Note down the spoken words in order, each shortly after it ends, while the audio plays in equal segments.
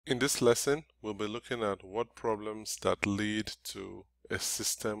In this lesson, we'll be looking at what problems that lead to a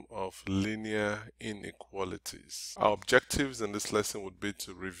system of linear inequalities. Our objectives in this lesson would be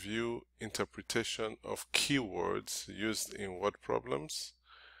to review interpretation of keywords used in word problems.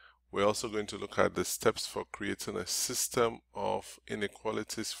 We're also going to look at the steps for creating a system of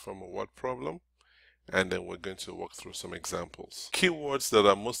inequalities from a word problem, and then we're going to walk through some examples. Keywords that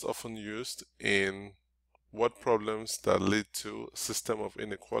are most often used in word problems that lead to system of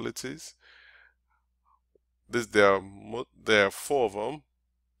inequalities. There are four of them.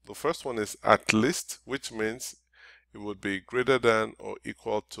 The first one is at least, which means it would be greater than or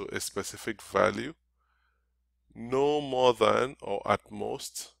equal to a specific value. No more than or at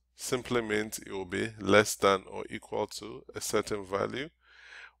most simply means it will be less than or equal to a certain value.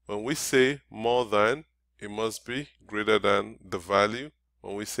 When we say more than, it must be greater than the value.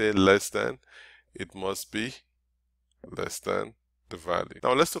 When we say less than, it must be less than the value.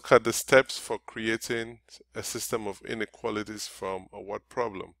 Now let's look at the steps for creating a system of inequalities from a word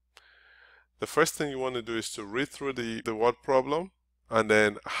problem. The first thing you want to do is to read through the word problem and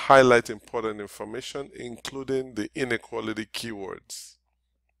then highlight important information, including the inequality keywords.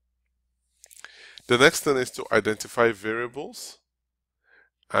 The next thing is to identify variables,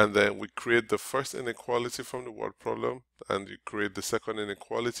 and then we create the first inequality from the word problem, and you create the second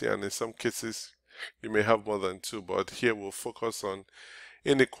inequality, and in some cases you may have more than two, but here we'll focus on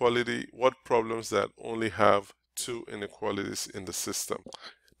inequality word problems that only have two inequalities in the system.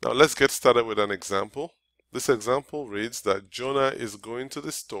 Now let's get started with an example. This example reads that Jonah is going to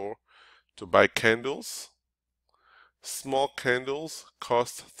the store to buy candles. Small candles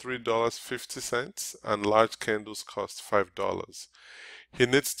cost $3.50 and large candles cost $5. He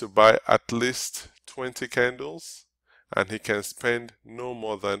needs to buy at least 20 candles and he can spend no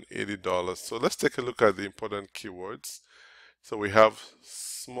more than $80. So let's take a look at the important keywords. So we have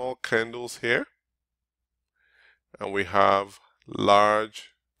small candles here, and we have large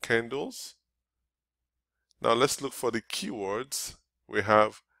candles. Now let's look for the keywords. We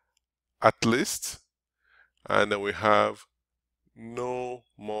have at least, and then we have no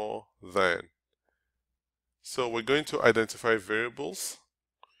more than. So we're going to identify variables.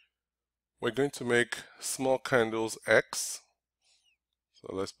 We're going to make small candles X.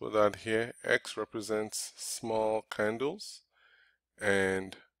 So let's put that here. X represents small candles,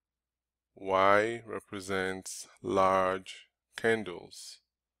 and Y represents large candles.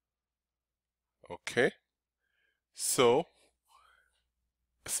 Okay, so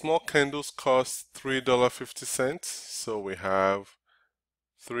small candles cost $3.50, so we have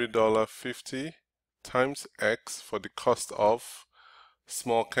 $3.50 times X for the cost of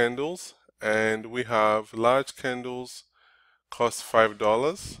small candles, and we have large candles cost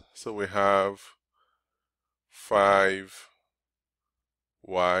 $5, so we have 5y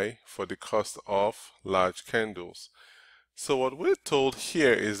for the cost of large candles. So what we're told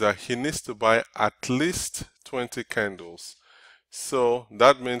here is that he needs to buy at least 20 candles. So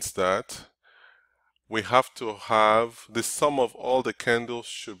that means that we have to have the sum of all the candles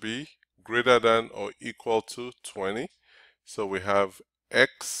should be greater than or equal to 20. So we have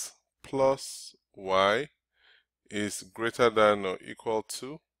X plus Y is greater than or equal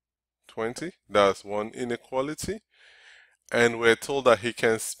to 20. That's one inequality. And we're told that he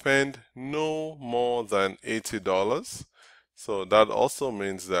can spend no more than $80. So that also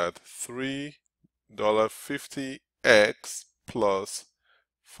means that $3.50x plus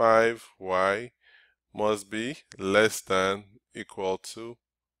 5y must be less than equal to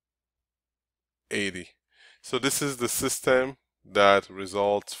 80. So this is the system that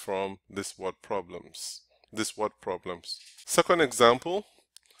results from these word problems. Second example,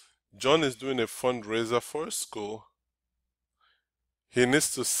 John is doing a fundraiser for a school. He needs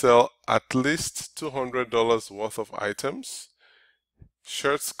to sell at least $200 worth of items.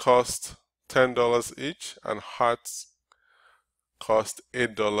 Shirts cost $10 each and hats cost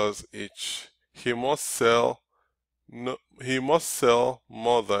 $8 each. He must sell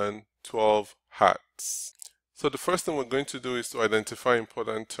more than 12 hats. So the first thing we're going to do is to identify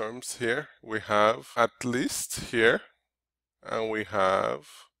important terms here. We have at least here, and we have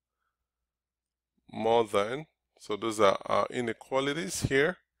more than. So those are our inequalities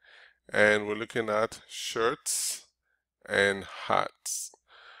here, and we're looking at shirts and hats.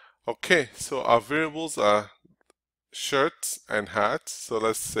 Okay, so our variables are shirts and hats. So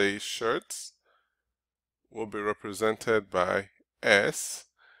let's say shirts will be represented by S,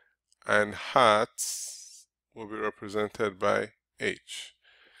 and hats will be represented by H.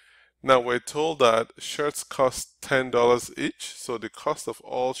 Now we're told that shirts cost $10 each, so the cost of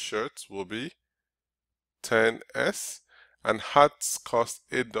all shirts will be 10s, and hats cost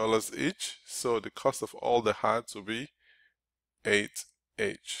 $8 each, so the cost of all the hats will be 8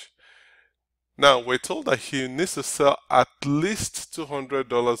 each. Now we're told that he needs to sell at least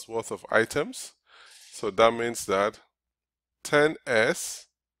 $200 worth of items, so that means that 10s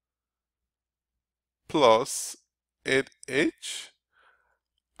plus 8h,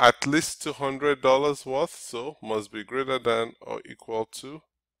 at least $200 worth, so must be greater than or equal to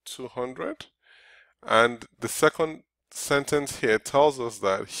 200. And the second sentence here tells us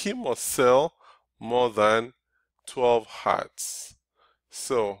that he must sell more than 12 hats.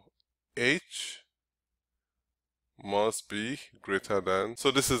 So H must be greater than.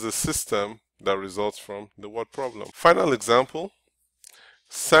 So this is a system that results from the word problem. Final example.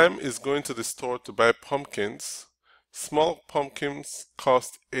 Sam is going to the store to buy pumpkins. Small pumpkins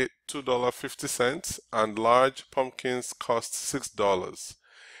cost $2.50 and large pumpkins cost $6.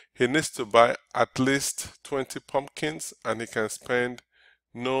 He needs to buy at least 20 pumpkins and he can spend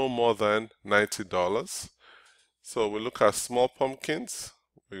no more than $90. So we look at small pumpkins,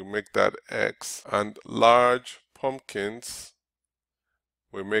 we make that X, and large pumpkins,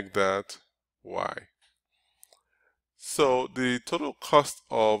 we make that Y. So the total cost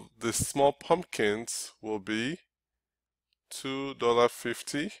of the small pumpkins will be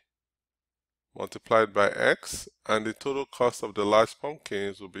 $2.50 multiplied by X, and the total cost of the large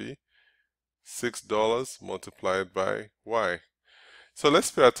pumpkins will be $6 multiplied by Y. So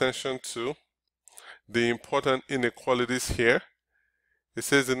let's pay attention to the important inequalities here. It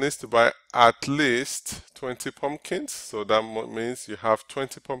says it needs to buy at least 20 pumpkins, so that means you have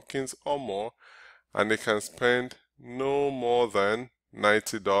 20 pumpkins or more, and they can spend no more than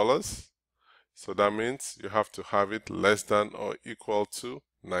 $90. So that means you have to have it less than or equal to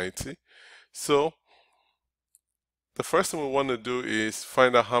 90. So the first thing we want to do is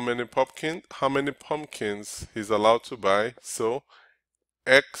find out how many pumpkins he's allowed to buy. So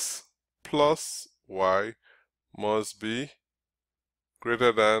X plus Y must be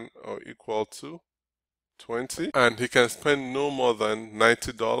greater than or equal to 20, and he can spend no more than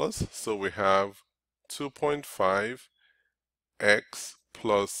 $90. So we have 2.5 X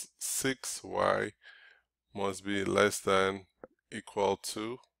plus 6Y must be less than equal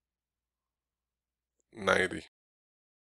to 90.